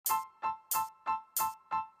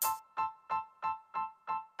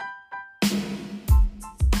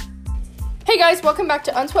Hey guys, welcome back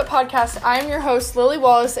to Unsweat Podcast. I'm your host, Lily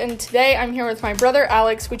Wallace, and today I'm here with my brother,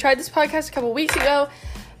 Alex. We tried this podcast a couple weeks ago,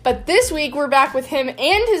 but this week we're back with him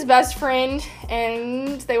and his best friend,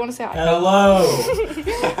 and they want to say hi. Hello!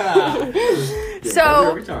 So,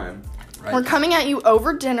 every time. Right. We're coming at you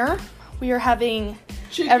over dinner. We are having...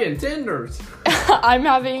 Chicken tenders. I'm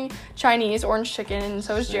having Chinese orange chicken, and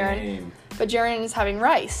so is Jaren. Same. But Jaren is having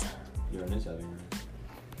rice. Jaren is having rice.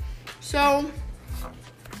 So,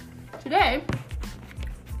 today,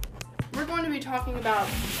 we're going to be talking about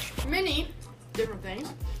many different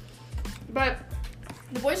things, but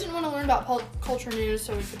the boys didn't want to learn about pop culture news,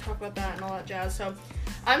 so we could talk about that and all that jazz. So,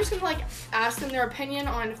 I'm just going to, ask them their opinion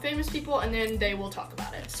on famous people, and then they will talk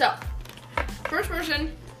about it. So, first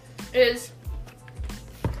person is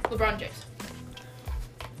LeBron James.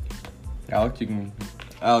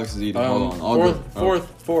 Alex is eating. Hold on.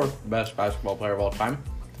 Fourth best basketball player of all time.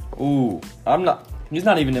 Ooh, he's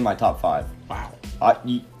not even in my top 5. Wow.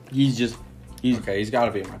 He's Okay, he's got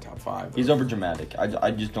to be in my top 5. He's over dramatic.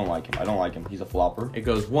 I just don't like him. I don't like him. He's a flopper. It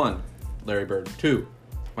goes 1, Larry Bird. 2,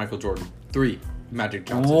 Michael Jordan. 3, Magic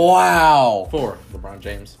Johnson. Wow. 4, LeBron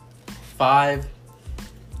James. 5.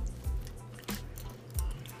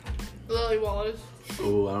 Lily Wallace.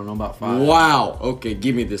 Ooh, I don't know about 5. Wow. Okay,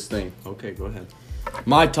 give me this thing. Okay, go ahead.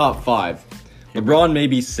 My top 5. LeBron may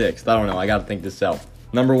be 6th. I don't know. I got to think this out.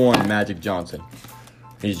 Number 1, Magic Johnson.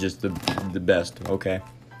 He's just the best. Okay.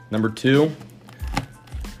 Number 2,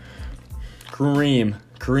 Kareem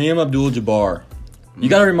Abdul-Jabbar. You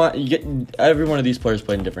gotta every one of these players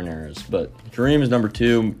played in different eras, but Kareem is number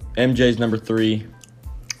 2, MJ's number 3,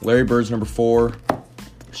 Larry Bird's number 4,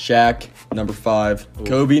 Shaq number 5, Ooh.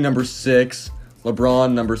 Kobe number 6,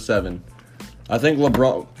 LeBron number 7. I think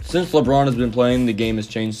since LeBron has been playing, the game has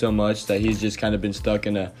changed so much that he's just kind of been stuck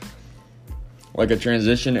in a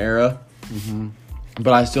transition era. Mm-hmm.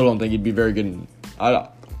 But I still don't think he'd be very good.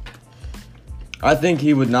 I think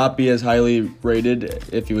he would not be as highly rated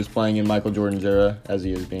if he was playing in Michael Jordan's era as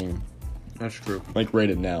he is being That's true.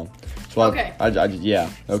 rated now. So Okay. Yeah.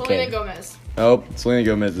 Okay. Selena Gomez. Oh, Selena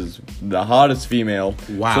Gomez is the hottest female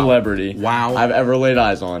celebrity I've ever laid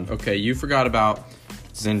eyes on. Okay, you forgot about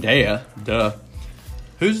Zendaya. Duh.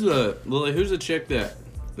 Who's the chick that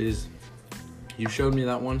is... You showed me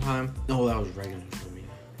that one time? No, that was Reagan who showed me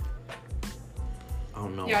that. Oh,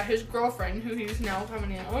 no. Yeah, his girlfriend, who he's now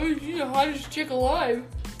coming in. Oh, she's the hottest chick alive.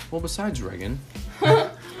 Well, besides Reagan.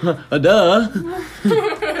 Duh.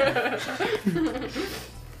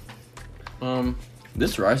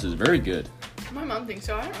 This rice is very good. My mom thinks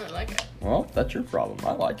so. I don't really like it. Well, that's your problem.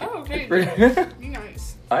 I like it. Oh, okay. Be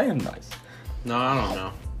nice. I am nice. No, I don't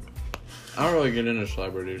know. I don't really get into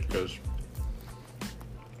celebrities because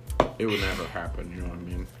it would never happen, you know what I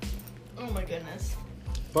mean? Oh my goodness.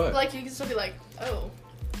 But Like, you can still be like, oh,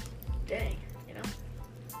 dang, you know?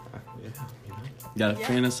 yeah, you know. Gotta Yeah.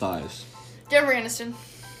 fantasize. Jennifer Aniston.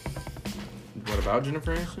 What about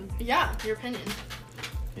Jennifer Aniston? Yeah, your opinion.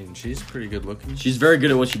 And she's pretty good looking. She's very good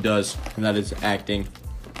at what she does, and that is acting.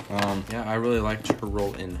 Yeah, I really liked her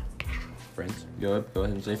role in Friends. Go ahead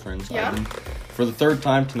and say Friends. Yeah. For the 3rd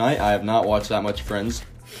time tonight, I have not watched that much Friends.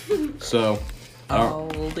 So,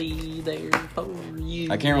 I'll be there for you.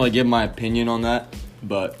 I can't really give my opinion on that,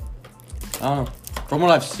 but I don't know. From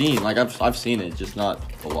what I've seen, I've seen it, just not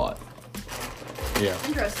a lot. Yeah.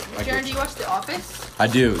 Interesting. I Jaren, get do you watch The Office? I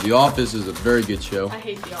do. The Office is a very good show. I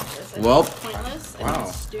hate The Office. I Well- think it's pointless and Wow. it's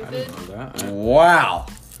I stupid. didn't know that. Wow.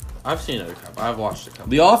 I've seen it a couple. I've watched a couple.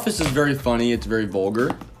 The Office is very funny. It's very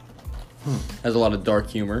vulgar. Has a lot of dark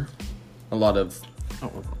humor. A lot of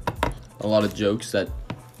jokes that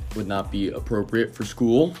would not be appropriate for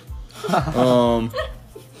school.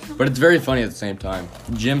 But it's very funny at the same time.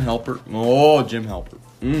 Jim Halpert. Oh, Jim Halpert.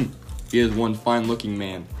 He is one fine-looking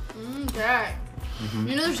man. Okay.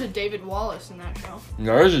 You know there's a David Wallace in that show.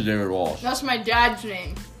 There is a David Wallace. That's my dad's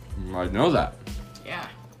name. I know that. Yeah.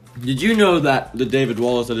 Did you know that the David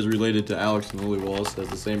Wallace that is related to Alex and Lily Wallace has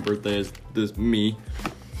the same birthday as me?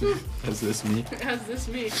 Is this me? That's this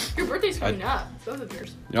me. Your birthday's coming up. Both of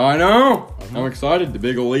yours. Yeah, I know. I'm excited. The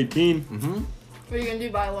big old 18. Mm-hmm. What are you gonna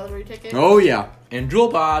do? Buy a lottery ticket? Oh, yeah. And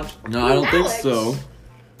Jewel Pods. No, I don't think Alex. so.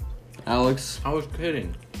 Alex. I was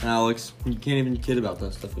kidding. You can't even kid about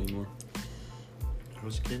that stuff anymore. I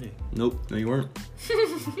was kidding. Nope. No, you weren't.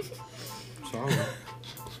 Sorry.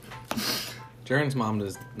 Jaren's mom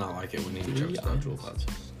does not like it when he jokes about Jewel Pods.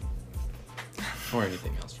 Or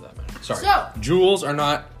anything else for that matter. Sorry. So- Jewels are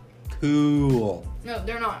not cool. No,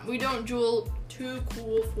 they're not. We don't jewel too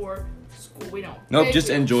cool for school. We don't. Nope, Big just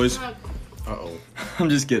deal. enjoys. Uh-oh. I'm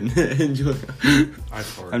just kidding. Enjoy. I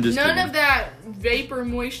farted. I'm just None kidding. of that vapor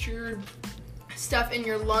moisture stuff in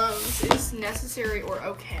your lungs is necessary or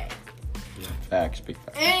okay. Facts, big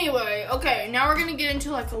facts. Anyway, okay, now we're gonna get into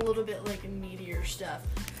like a little bit like meatier stuff.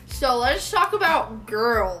 So let's talk about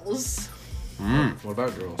girls. What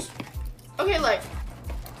about girls? Okay, like,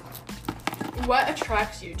 what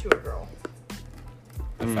attracts you to a girl?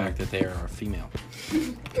 The fact that they are a female.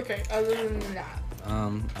 Okay, other than that.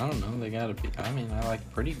 I don't know. They gotta be. I mean, I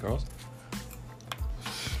like pretty girls.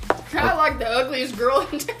 I like the ugliest girl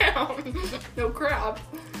in town. No crap.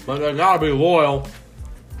 But they gotta be loyal.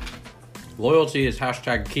 Loyalty is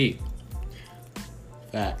 #key.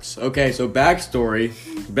 Facts. Okay, so backstory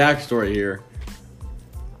here.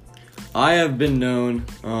 I have been known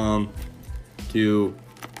to,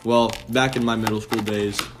 well, back in my middle school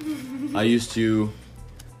days, I used to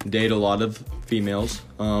date a lot of females.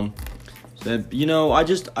 You know,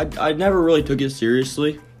 I never really took it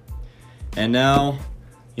seriously, and now,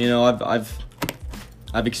 you know,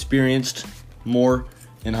 I've experienced more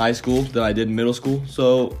in high school than I did in middle school.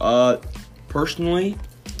 So, personally,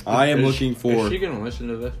 I am looking for. Is she gonna listen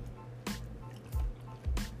to this?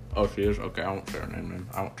 Oh, she is? Okay, I won't say her name then.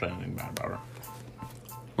 I won't say anything bad about her.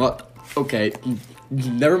 Well, okay,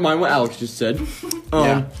 never mind what Alex just said.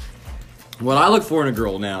 Yeah. What I look for in a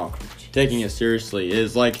girl now, taking it seriously,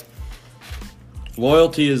 is like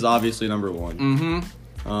loyalty is obviously number one.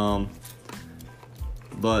 Mm-hmm.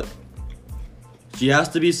 But she has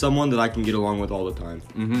to be someone that I can get along with all the time,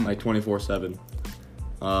 like 24/7.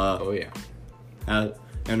 Oh, yeah.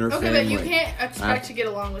 And her Okay, family. but you can't expect to get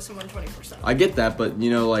along with someone 24/7. I get that, but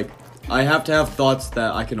you know, like I have to have thoughts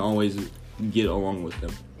that I can always get along with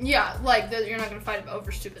them. Yeah, like that you're not gonna fight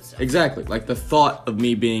over stupid stuff. Exactly. Like the thought of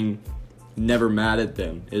me being never mad at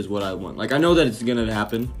them is what I want. Like I know that it's gonna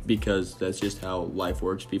happen because that's just how life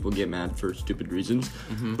works. People get mad for stupid reasons.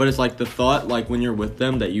 But it's like the thought, like when you're with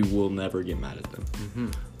them, that you will never get mad at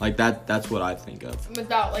them. Like that's what I think of.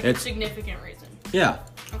 Without like a It's- significant reason. Yeah.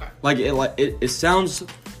 Okay. Like it sounds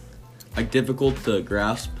like difficult to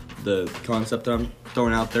grasp the concept that I'm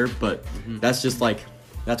throwing out there, but that's just like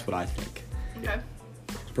that's what I think. Okay.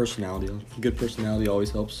 Personality, good personality always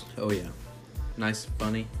helps. Oh, yeah. Nice,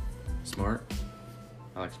 funny, smart.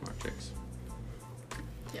 I like smart chicks.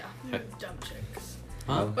 Yeah. Okay. Dumb chicks.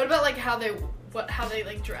 Huh? What about like how they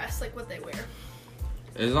like dress, like what they wear?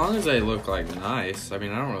 As long as they look like nice. I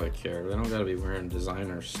mean, I don't really care. They don't gotta be wearing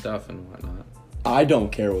designer stuff and whatnot. I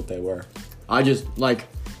don't care what they wear. I just like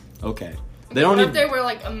okay. They What don't if need they wear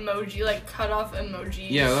like emoji, like cut off emoji?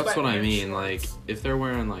 Yeah, that's what I sweatpants, mean. shorts? Like, if they're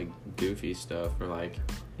wearing, like, goofy stuff or, like...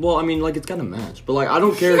 Well, I mean, like it's gotta match, but like I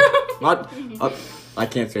don't care. I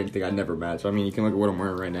can't say anything. I never match. I mean, you can look at what I'm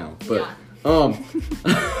wearing right now, but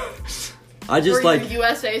I just or like your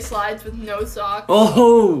USA slides with no socks.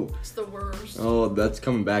 oh. It's the worst. Oh, that's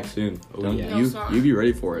coming back soon. Oh, Don't- yeah. No, you it's not. you be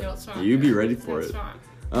ready for it. No, it's not. You be ready for It's it.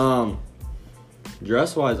 not.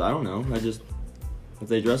 Dress wise, I don't know. I just if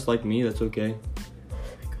they dress like me, that's okay.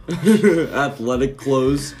 Athletic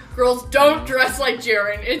clothes. Girls, don't dress like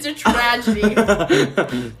Jaren. It's a tragedy.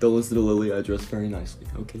 Don't listen to Lily. I dress very nicely.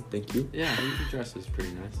 Okay, thank you. Yeah, your dress is pretty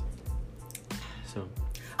nice. So...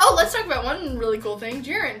 Oh, let's talk about one really cool thing.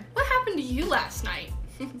 Jaren, what happened to you last night?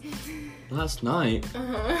 Last night.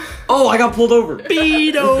 Uh-huh. Oh, I got pulled over.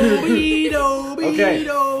 Beto. Okay,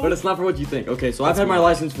 but it's not for what you think. Okay, so I've had my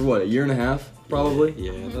license for what, a year and a half, probably.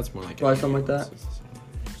 Yeah, that's more like... Probably something like that.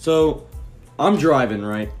 So, I'm driving,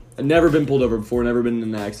 right? I've never been pulled over before, never been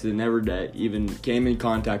in an accident, never even came in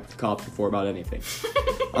contact with the cops before about anything.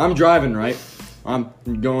 I'm driving, right? I'm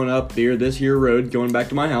going up this here road, going back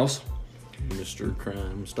to my house. Mr.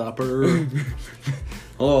 Crime Stopper.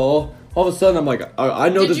 All of a sudden, I'm like, I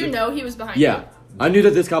know Did this. you know he was behind you? Yeah, I knew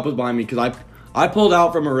that this cop was behind me because I pulled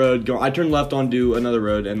out from a road. I turned left onto another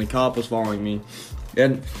road, and the cop was following me.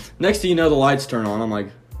 And next thing you know, the lights turn on. I'm like,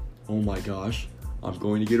 oh my gosh, I'm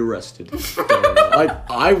going to get arrested.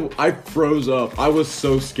 I froze up. I was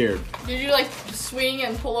so scared. Did you like swing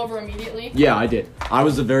and pull over immediately? Yeah, I did. I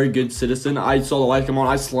was a very good citizen. I saw the light come on.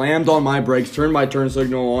 I slammed on my brakes, turned my turn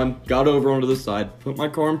signal on, got over onto the side, put my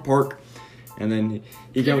car in park, and then he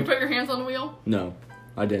Did you came. put your hands on the wheel? No,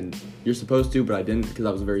 I didn't. You're supposed to, but I didn't because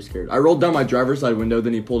I was very scared. I rolled down my driver's side window,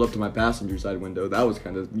 then he pulled up to my passenger side window. That was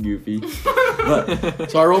kind of goofy.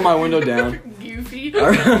 But so I rolled my window down. Goofy.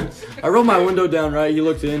 I rolled my window down, right? He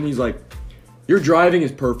looked in. He's like, your driving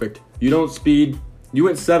is perfect. You don't speed. You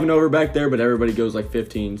went 7 over back there, but everybody goes like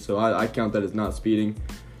 15. So I count that as not speeding.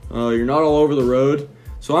 You're not all over the road.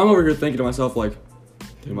 So I'm over here thinking to myself, like,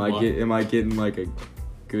 am I getting like a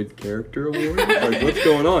good character award? Like, what's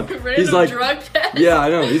going on? Random He's like, drug test. yeah, I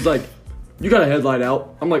know. He's like, you got a headlight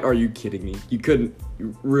out. I'm like, are you kidding me? You couldn't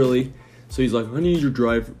really. So he's like, I need your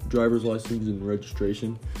driver's license and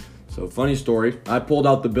registration. So funny story, I pulled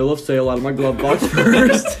out the bill of sale out of my glove box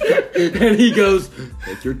first. And he goes,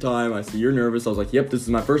 take your time. I see you're nervous. I was like, yep, this is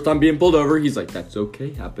my first time being pulled over. He's like, that's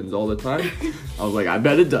okay, happens all the time. I was like, I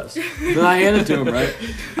bet it does. Then I hand it to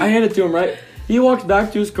him, right? He walks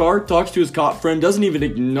back to his car, talks to his cop friend, doesn't even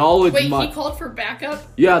acknowledge Wait, he called for backup?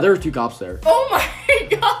 Yeah, there were 2 cops there. Oh my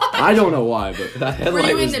god! I don't know why, but That Were headlight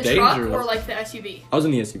you in was the dangerous. truck or like the SUV? I was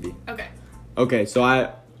in the SUV. Okay. Okay, so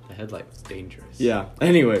The headlight was dangerous. yeah.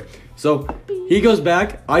 Anyway, so he goes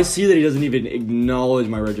back. I see that he doesn't even acknowledge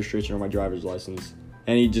my registration or my driver's license.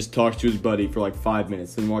 And he just talks to his buddy for like 5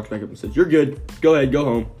 minutes, then walks back up and says, you're good. Go ahead, go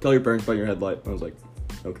home. Tell your parents about your headlight. I was like,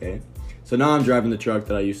 okay. So now I'm driving the truck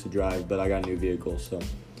that I used to drive, but I got a new vehicle, so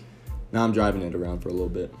now I'm driving it around for a little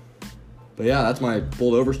bit. But yeah, that's my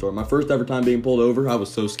pulled over story. My first ever time being pulled over, I was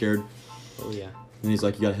so scared. Oh yeah. And he's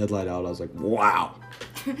like, you got a headlight out. I was like, wow.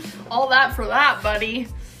 All that for that, buddy.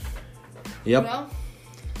 Yep. Well,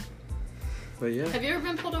 But yeah, have you ever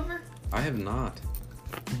been pulled over? I have not.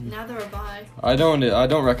 Neither have I. I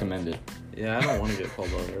don't recommend it. Yeah, I don't want to get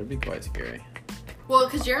pulled over. It'd be quite scary. Well,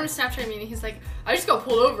 because Jaron was Snapchatting me and he's like, I just got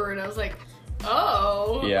pulled over. And I was like,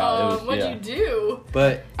 oh. Yeah, it was- what'd yeah. you do?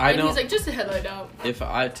 But I And don't. he's like, just a headlight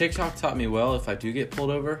out. TikTok taught me well. If I do get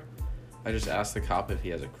pulled over, I just ask the cop if he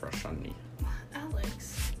has a crush on me.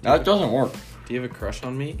 Alex, That doesn't work. Do you have a crush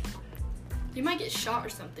on me? you might get shot or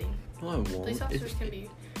something. No, I won't. Police officers can be.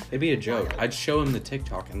 It'd be a joke. wild. I'd show him the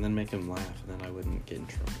TikTok and then make him laugh, and then I wouldn't get in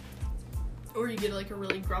trouble. Or you get like a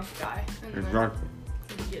really grump guy. And then Exactly.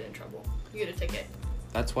 you get in trouble. You get a ticket.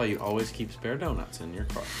 That's why you always keep spare donuts in your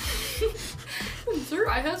car. Sir,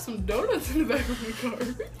 I have some donuts in the back of my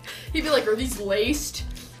car. He'd be like, are these laced?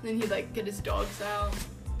 And then he'd like get his dogs out.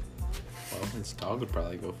 Well, his dog would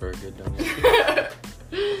probably go for a good donut.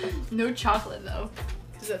 No chocolate though,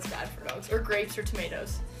 because that's bad for dogs. Or grapes or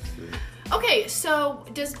tomatoes. Okay, so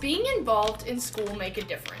does being involved in school make a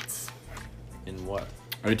difference? In what?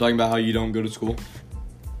 Are you talking about how you don't go to school?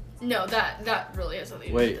 No, that really has nothing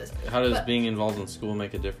to do Wait, with this. how does But- being involved in school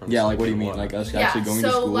make a difference? Yeah, like what do you in mean? Like us actually going so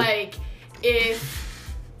to school? like if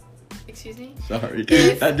excuse me? Sorry.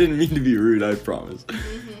 if- That didn't mean to be rude, I promise.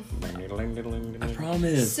 Mm-hmm. I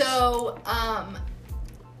promise. So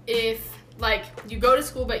if like you go to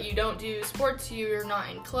school but you don't do sports, you're not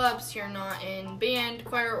in clubs, you're not in band,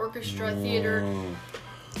 choir, orchestra, theater,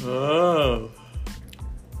 Oh.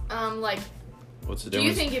 like What's the do you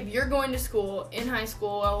difference? think if you're going to school in high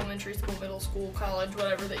school, elementary school, middle school, college,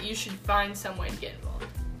 whatever, that you should find some way to get involved?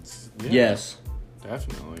 Yeah, Yes.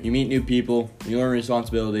 Definitely. You meet new people, you learn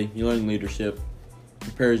responsibility, you learn leadership,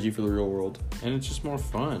 prepares you for the real world. And it's just more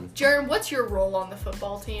fun. Jaron, what's your role on the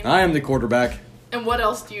football team? I am the quarterback. And what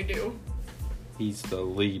else do you do? He's the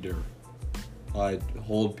leader. I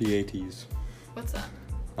hold PATs. What's that?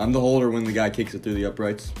 I'm the holder when the guy kicks it through the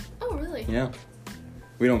uprights. Oh, really? Yeah.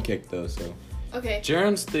 We don't kick though, so. Okay.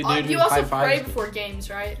 Jaron's the dude who You also high-fives pray me. before games,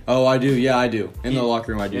 right? Oh, I do. Yeah, I do. In the He-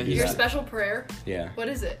 locker room, I do yeah, do Your that. special prayer? Yeah. What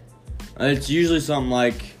is it? It's usually something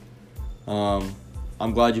like,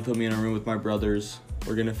 I'm glad you put me in a room with my brothers.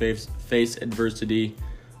 We're gonna face adversity.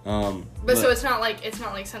 But so it's not like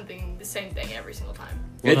something the same thing every single time.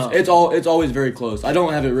 Well, it's always very close. I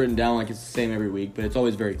don't have it written down like it's the same every week, but it's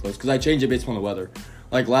always very close because I change it based on the weather.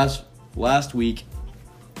 Like last week,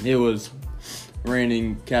 it was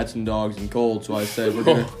raining cats and dogs and cold, so I said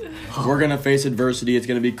we're gonna face adversity. It's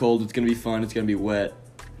gonna be cold. It's gonna be fun. It's gonna be wet.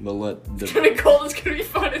 But It's gonna be cold, it's gonna be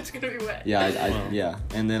fun, it's gonna be wet. yeah, Wow. yeah.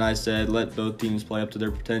 And then I said let both teams play up to their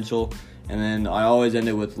potential. And then I always end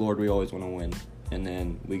it with Lord, we always want to win. And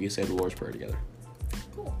then we can say the Lord's Prayer together.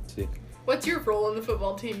 Cool. See. What's your role on the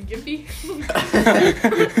football team, Gimpy?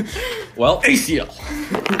 Well, ACL.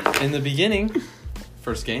 in the beginning,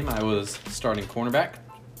 first game, I was starting cornerback,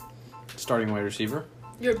 starting wide receiver.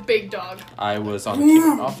 You're a big dog. I was on the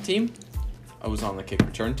kick-off team. I was on the kick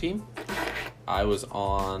return team. I was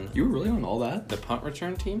on You were really on all that? the punt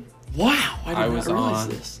return team. Wow, I did I not was realize on-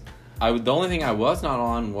 this. The only thing I was not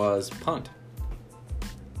on was punt.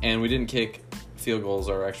 And we didn't kick field goals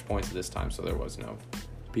or extra points at this time, so there was no.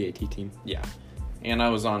 PAT team. Yeah. And I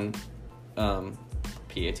was on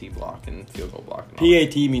PAT block and field goal block. And all that.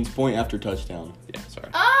 PAT means point after touchdown. Yeah, sorry.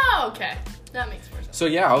 Oh, okay. That makes more sense. So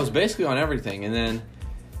yeah, I was basically on everything, and then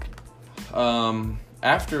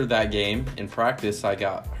after that game in practice, I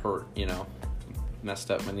got hurt.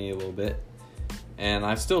 Messed up my knee a little bit, and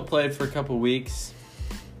I still played for a couple weeks.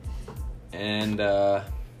 And the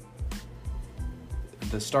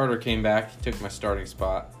starter came back, he took my starting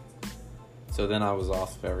spot, so then I was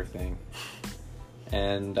off of everything,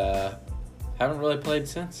 and haven't really played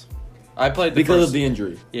since. I played the because first, of the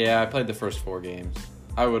injury. Yeah, I played the first 4 games.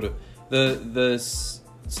 I would have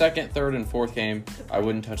second, third, and fourth game. I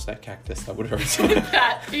wouldn't touch that cactus. That would hurt.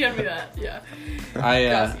 That, you gotta be that, yeah.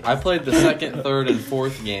 I played the second, third, and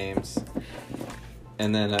fourth games,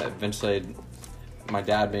 and then eventually, my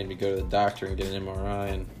dad made me go to the doctor and get an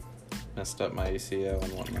MRI and messed up my ACL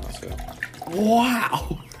and whatnot. So,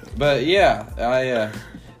 Wow. but yeah,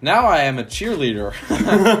 now I am a cheerleader.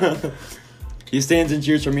 He stands and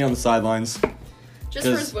cheers for me on the sidelines. Just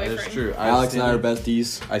for his boyfriend. That's true. Alex and I are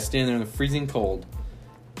besties. I stand there in the freezing cold.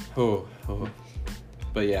 Oh.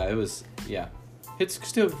 But yeah, it's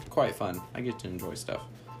still quite fun. I get to enjoy stuff.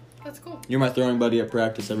 That's cool. You're my throwing buddy at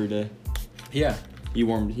practice every day. Yeah, He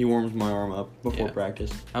warms my arm up before Yeah.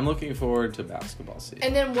 practice. I'm looking forward to basketball season.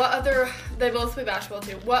 And then what other, they both play basketball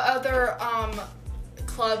too. What other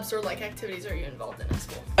clubs or like activities are you involved in at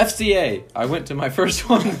school? FCA. I went to my first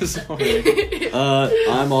one this morning.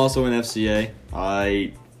 I'm also in FCA.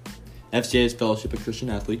 FCA is Fellowship of Christian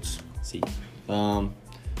Athletes. See,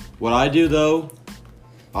 What I do though,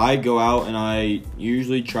 I go out and I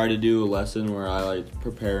usually try to do a lesson where I like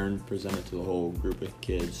prepare and present it to the whole group of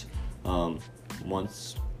kids.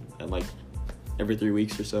 Once, like every 3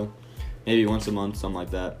 weeks or so, maybe once a month, something like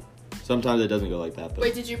that. Sometimes it doesn't go like that. But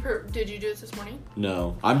Wait, did you do this morning?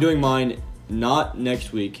 no, I'm doing mine not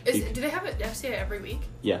next week. Do they have it FCA every week?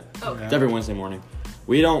 Yeah, Oh, it's every Wednesday morning.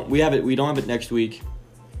 We don't have it next week,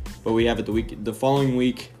 but we have it the following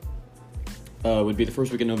week. Would be the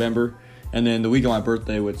first week in November, and then the week of my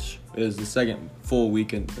birthday, which is the second full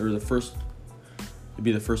weekend, or it'd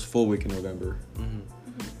be the first full week in November.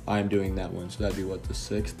 I'm doing that one, so that'd be the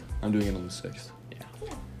 6th. I'm doing it on the 6th. yeah.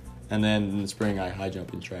 And then in the spring, I high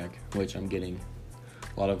jump and track, which I'm getting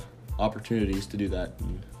a lot of opportunities to do that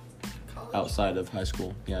College. outside of high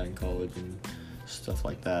school, in college and stuff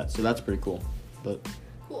like that. So that's pretty cool. But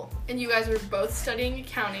Cool. And you guys are both studying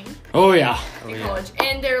accounting oh yeah, in college,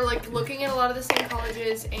 and they're like looking at a lot of the same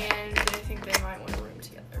colleges, and they think they might want to room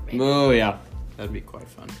together. Maybe. oh yeah, That'd be quite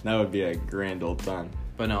fun. that would be a grand old time.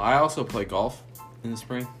 But no, I also play golf in the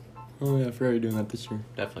spring. Oh yeah, I forgot you're doing that this year.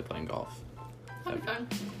 Definitely playing golf. That'd be fun.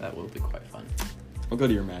 That will be quite fun. I'll go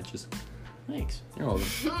to your matches. Thanks. You're welcome.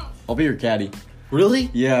 I'll be your caddy. Really?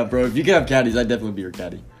 Yeah, bro. If you could have caddies, I'd definitely be your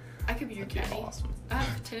caddy. I could be your That'd be caddy. awesome. I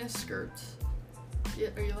have tennis skirts. Yeah,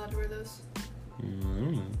 are you allowed to wear those? I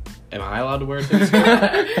don't know. Am I allowed to wear tennis?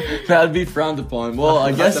 That'd be frowned upon. Well,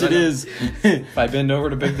 I guess it is. If I bend over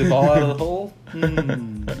to pick the ball out of the hole?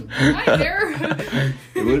 Hi there.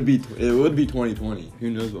 It would be 2020. Who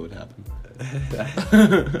knows what would happen?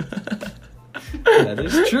 That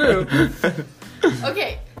is true.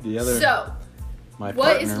 Okay. The other, So, my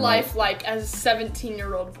what is partner life like as a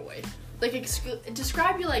 17-year-old boy? Like,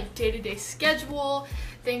 describe your like day-to-day schedule,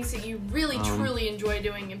 things that you really truly enjoy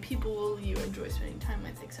doing, and people you enjoy spending time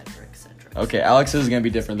with, etc., etc. Okay, Alex's is gonna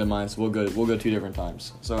be different than mine, so we'll go 2 different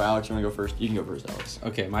times. So Alex, you wanna go first? You can go first, Alex.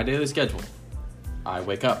 Okay, my daily schedule. I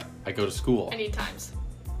wake up. I go to school. I need times.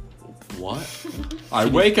 What? I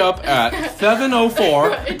wake up at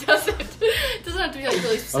 7:04. It doesn't have to be like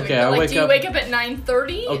really specific. Okay, but, I like, wake do you up- wake up at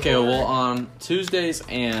 9:30? Okay, well, on Tuesdays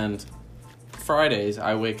and Fridays,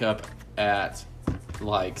 I wake up at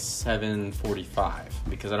like 7:45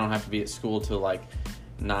 because I don't have to be at school till like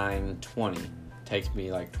 9:20. Takes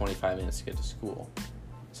me like 25 minutes to get to school,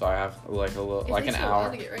 so I have like a little, like an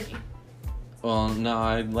hour. To get ready. Well, no,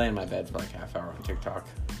 I lay in my bed for like half hour on TikTok.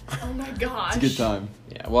 Oh my gosh. It's a good time.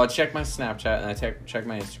 Yeah, well, I check my Snapchat and I check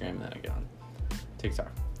my Instagram and then I get on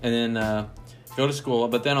TikTok. And then go to school.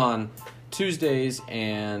 But then on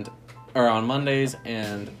on Mondays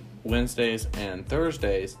and Wednesdays and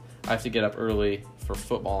Thursdays, I have to get up early for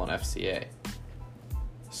football and FCA.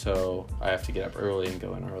 So I have to get up early and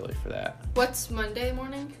go in early for that. What's Monday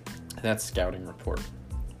morning? That's scouting report.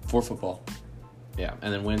 For football. Yeah,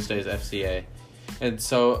 and then Wednesday's FCA. And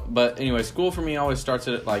so, but anyway, school for me always starts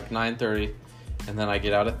at like 9:30, and then I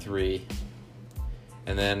get out at 3.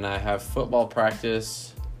 And then I have football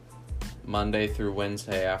practice Monday through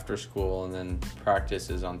Wednesday after school, and then practice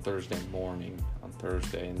is on Thursday morning on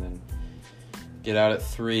Thursday, and then get out at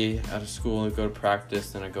 3 out of school and go to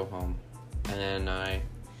practice, then I go home. And then I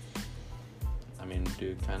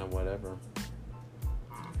do kind of whatever.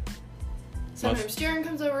 Sometimes Jaren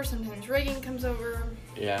comes over, sometimes Reagan comes over,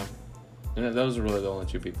 Yeah. And those are really the only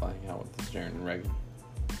 2 people I hang out with, is Jaren and Reagan.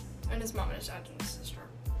 and his mom and his dad and his sister.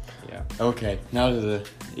 Yeah. Okay, now to the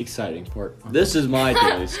exciting part. This is my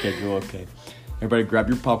daily schedule. Okay, everybody, grab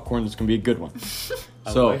your popcorn. It's gonna be a good one.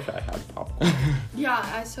 I So- wish I had popcorn.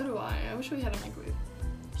 Yeah, so do I. I wish we had a microwave.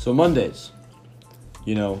 So Mondays,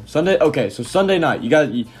 You know, Sunday. Okay, so Sunday night,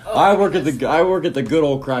 I work at the good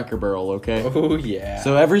old Cracker Barrel. Okay. Oh yeah.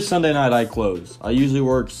 So every Sunday night I close. I usually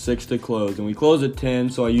work 6 to close, and we close at 10.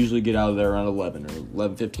 So I usually get out of there around 11 or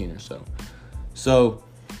 11:15 or so. So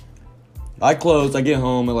I close. I get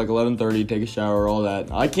home at like 11:30, take a shower, all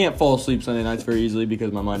that. I can't fall asleep Sunday nights very easily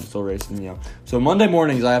because my mind is still racing. You know. So Monday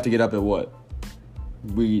mornings I have to get up at what?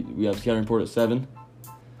 We have scouting report at 7.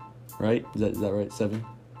 Right? Is that right? 7.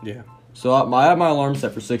 Yeah. So I have my alarm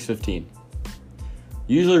set for 6:15.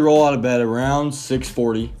 Usually roll out of bed around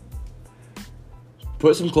 6:40.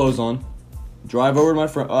 Put some clothes on. Drive over to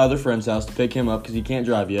my other friend's house to pick him up because he can't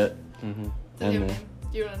drive yet. Mm-hmm. And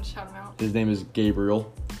Do you want to shout him out? his name is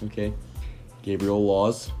Gabriel. Okay, Gabriel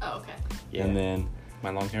Laws. Oh, okay. Yeah. And then My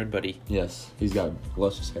long-haired buddy. yes, he's got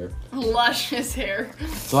luscious hair. Luscious hair.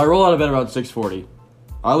 So I roll out of bed around 6:40.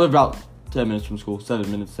 I live about 10 minutes from school,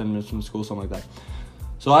 7 minutes from school, something like that.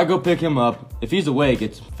 So I go pick him up. If he's awake,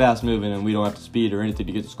 it's fast moving and we don't have to speed or anything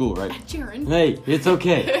to get to school, right? Jaren. Hey, it's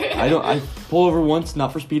okay. I pull over once,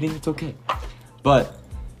 not for speeding, it's okay. But,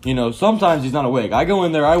 you know, sometimes he's not awake. I go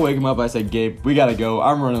in there, I wake him up, I say, Gabe, we gotta go.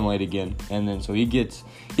 I'm running late again. And then so he gets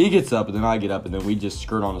up and then I get up and then we just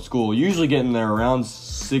skirt on to school. Usually getting there around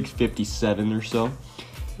 6:57 or so.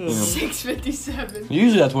 You know, 6:57.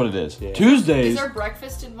 usually that's what it is. Yeah. Tuesdays. Is there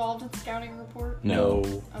breakfast involved in scouting report? No.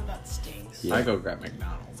 Oh, that stinks. Yeah. I go grab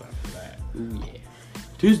McDonald's after that. Ooh yeah.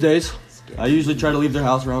 Tuesdays, I usually try to leave their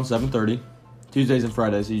house around 7:30. Tuesdays and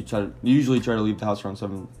Fridays, usually try to leave the house around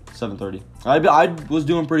 7:30. I was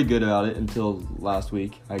doing pretty good about it until last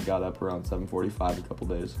week. I got up around 7:45 a couple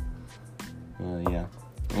days. Yeah.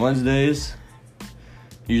 Wednesdays,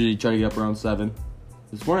 usually try to get up around 7.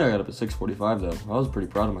 This morning I got up at 6:45 though. I was pretty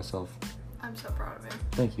proud of myself. I'm so proud of you.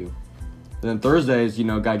 Thank you. And then Thursdays, you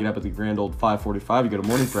know, gotta get up at the grand old 5:45 to go to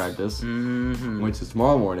morning practice, Mm-hmm. which is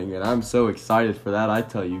tomorrow morning, and I'm so excited for that. I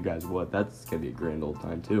tell you guys what, that's gonna be a grand old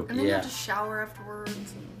time too. And then you Yeah. have to shower afterwards.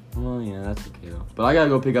 And Well, yeah, that's okay though. But I gotta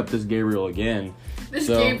go pick up this Gabriel again. this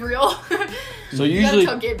So- Gabriel. So you usually,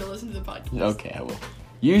 gotta tell Gabe to listen to the podcast. okay, I will.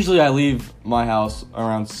 Usually I leave my house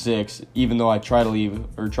around 6, even though I try to leave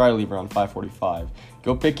around 5:45.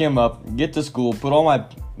 Go pick him up, get to school, put all my,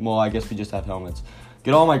 well, I guess we just have helmets.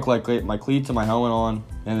 Get all my cleats and my helmet on,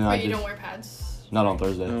 and then But you don't wear pads. not on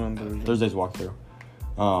Thursday. No, on Thursday. Thursday's walkthrough.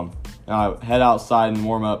 And I head outside and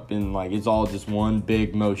warm up, and like it's all just one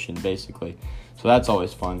big motion basically. So that's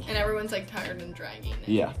always fun. And everyone's like tired and dragging.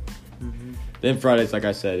 Yeah. Mm-hmm. Then Fridays, like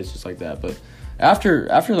I said, it's just like that. But after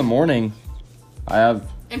the morning, I have.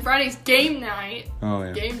 And Friday's game night. Oh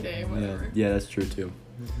yeah. Game day, whatever. Yeah, that's true too.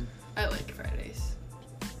 I like Fridays.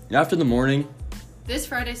 After the morning, This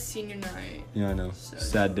Friday's senior night. yeah, I know. So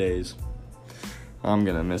Sad days. I'm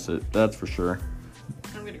gonna miss it. That's for sure.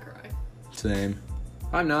 I'm gonna cry. Same.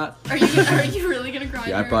 I'm not. Are you really gonna cry?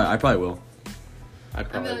 Yeah, Jared? I probably will. I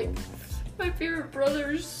probably like- will. My favorite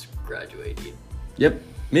brother's graduating. Yep.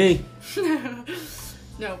 Me.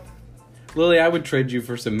 No. Lily, I would trade you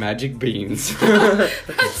for some magic beans.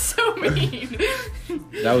 That's so mean.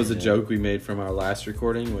 That was a Yeah. joke we made from our last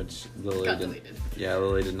recording, which Lily Got didn't. deleted. Yeah,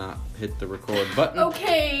 Lily did not hit the record button.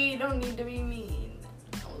 Okay, don't need to be mean.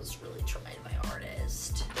 I was really trying my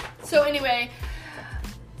hardest. So anyway,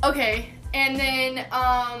 okay, and then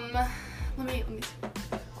let me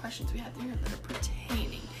see questions we have here that are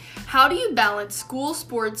pertaining. How do you balance school,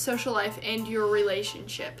 sports, social life, and your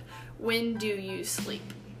relationship? When do you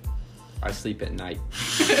sleep? I sleep at night.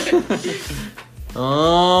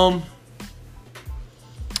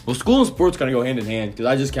 Well, school and sports kind of go hand in hand because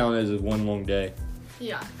I just count it as one long day.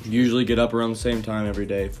 Yeah. Usually get up around the same time every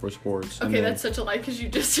day for sports. and Okay, then- that's such a lie because you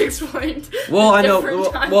just explained. Well, the I know.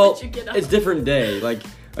 different time Well, that you get up. it's different day. Like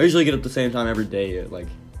I usually get up the same time every day, like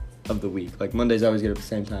of the week. Like Mondays, I always get up the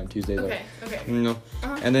same time. Tuesdays, Okay, okay. you know.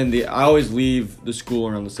 Uh-huh. And then I always leave the school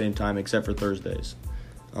around the same time, except for Thursdays.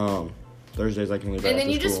 Thursdays I can leave. And right then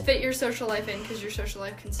after you just school, fit your social life in because your social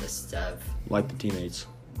life consists of. like the teammates.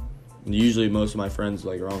 And usually, most of my friends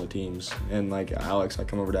like are on the teams, and like Alex, I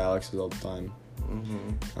come over to Alex's all the time.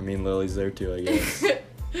 Mm-hmm. I mean, Lily's there too, I guess.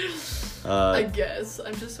 I guess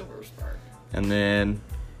I'm just the worst part. And then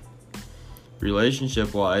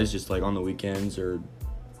relationship wise, just like on the weekends or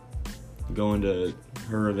going to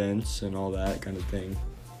her events and all that kind of thing.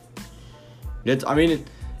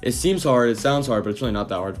 It seems hard, it sounds hard, but it's really not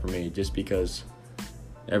that hard for me just because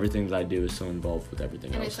everything that I do is so involved with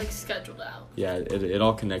everything And else. it's like scheduled out. Yeah, it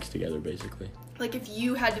all connects together basically. Like if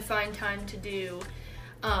you had to find time to do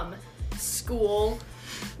school,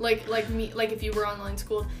 like if you were online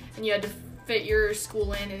school and you had to fit your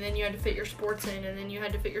school in, and then you had to fit your sports in, and then you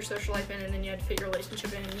had to fit your social life in, and then you had to fit your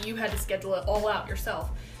relationship in, and you had to schedule it all out yourself.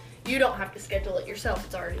 you don't have to schedule it yourself.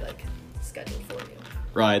 It's already like scheduled for you.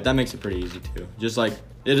 Right, that makes it pretty easy too. Just like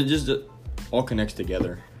it just all connects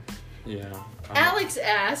together. Yeah. Alex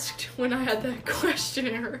asked when I had that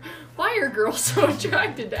questionnaire, why are girls so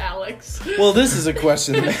attracted to Alex? Well, this is a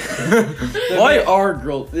question. Why are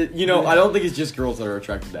girls? You know, I don't think it's just girls that are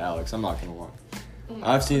attracted to Alex. I'm not gonna lie.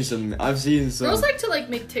 I've seen some. Girls like to like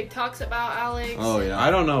make TikToks about Alex. Oh yeah. I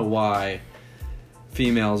don't know why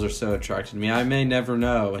females are so attracted to me. I may never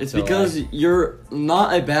know. It's until because you're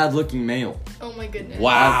not a bad-looking male. Oh my goodness.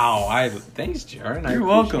 Wow. Thanks, Jaron. I You're appreciate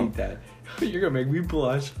welcome. that. You're gonna make me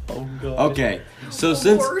blush. Oh god. Okay, so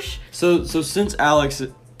Porsche. since Alex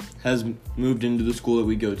has moved into the school that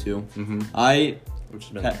we go to, Which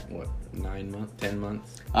has been what, 9 months, 10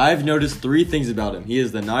 months? I've noticed 3 things about him. He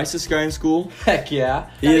is the nicest guy in school. Heck yeah.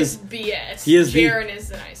 He That is. is BS. he is the- Jaren is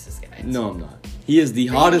the nicest guy. No, I'm not. He is the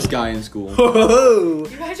hottest guy in school Whoa.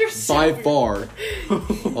 You guys are so by weird. far.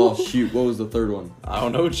 Oh shoot! What was the third one? I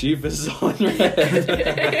don't know, Chief. This is on your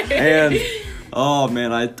head. And oh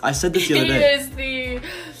man, I said this the other He day. is the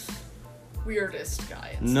weirdest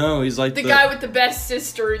guy. in No, he's like The guy with the best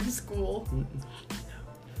sister in school.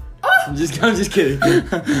 I'm just kidding.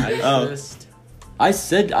 Nicest. I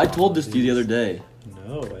told this to you the other day.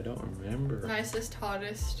 No, I don't remember. Nicest,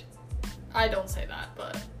 hottest. I don't say that,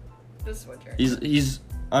 but this is what you're. He's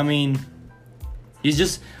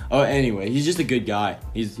just. Oh, anyway, he's just a good guy.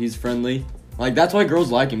 He's friendly. Like that's why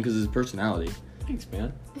girls like him because of his personality. Thanks,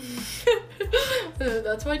 man.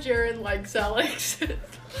 That's why Jaren likes Alex.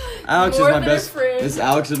 Alex More is my than a best. friend. This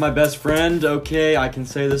Alex is my best friend. Okay, I can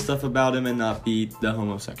say this stuff about him and not be the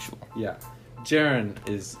homosexual. Yeah. Jaron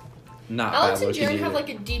is not Alex bad and looking Jaren have either. like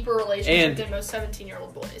a deeper relationship And- than most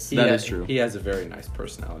 17-year-old boys. He That ha- is true. He has a very nice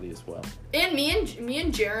personality as well. And me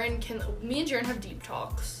and Jaren have deep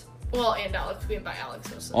talks. Well, and Alex, we invite Alex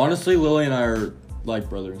most of the time. Honestly, Lily and I are like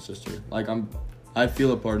brother and sister. Like I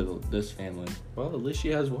feel a part of this family. Well, at least she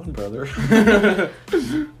has one brother.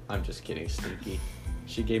 I'm just kidding, Stinky.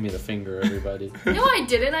 She gave me the finger, everybody. No, I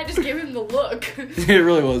didn't. I just gave him the look. It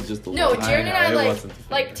really was just a No, look. Jaren and know, I it like wasn't the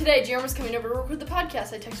finger. today. Jaren was coming over to record the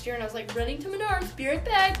podcast. I texted Jaren. I was like, running to Menards, be right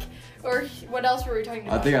back. Or what else were we talking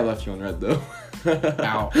about? I think I left you on red though.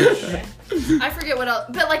 Ow. Okay. I forget what else,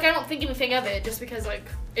 but like I don't think anything of it. Just because like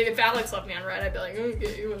if Alex left me on red, I'd be like,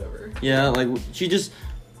 okay, whatever. Yeah, like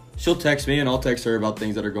she'll text me and I'll text her about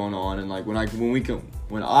things that are going on, and like when I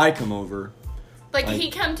come over. Like Like-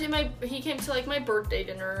 he came to like my birthday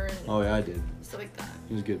dinner and Oh yeah, I did. stuff like that.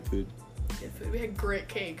 It was good food. Good food. We had great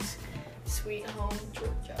cakes. Sweet home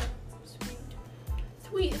Georgia.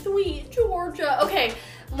 Sweet Georgia. Okay,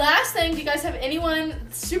 last thing. Do you guys have anyone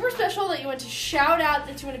super special that you want to shout out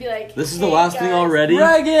that you want to be like? This is the "Hey, last thing guys." already.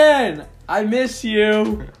 Reagan! I miss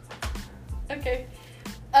you. Okay.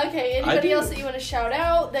 Okay, anybody do. else that you want to shout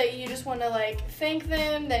out, that you just want to like thank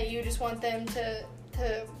them, that you just want them to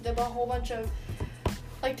a whole bunch of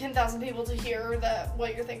like 10,000 people to hear that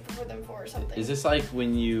what you're thankful for them for or something. Is this like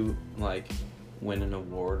when you like win an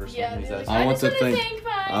award or something? Yeah, Is they're that like, I want just to wanna thank-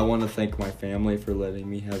 my... I want to thank my family for letting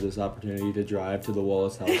me have this opportunity to drive to the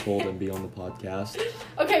Wallace household and be on the podcast.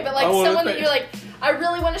 Okay, but like I wanna someone that thank- you're like, I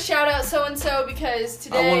really want to shout out so and so because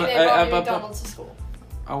today wanna- they brought me I- McDonald's to school.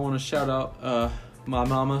 I want to shout out my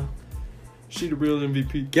mama. She the real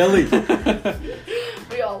MVP. Kelly.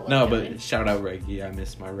 We all love No, Kelly. but shout out Reggie. I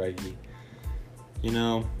miss my Reggie. You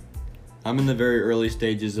know, I'm in the very early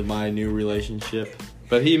stages of my new relationship.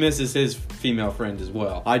 But he misses his female friend as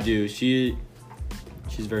well. I do. She's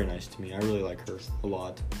very nice to me. I really like her a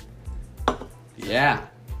lot. Yeah.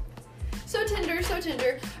 So tender, so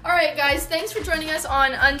tender. All right, guys, thanks for joining us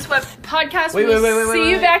on Unswept Podcast. Wait, We'll wait.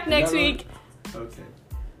 see you back next week. Okay.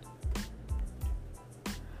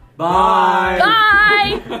 Bye.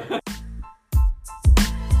 Bye.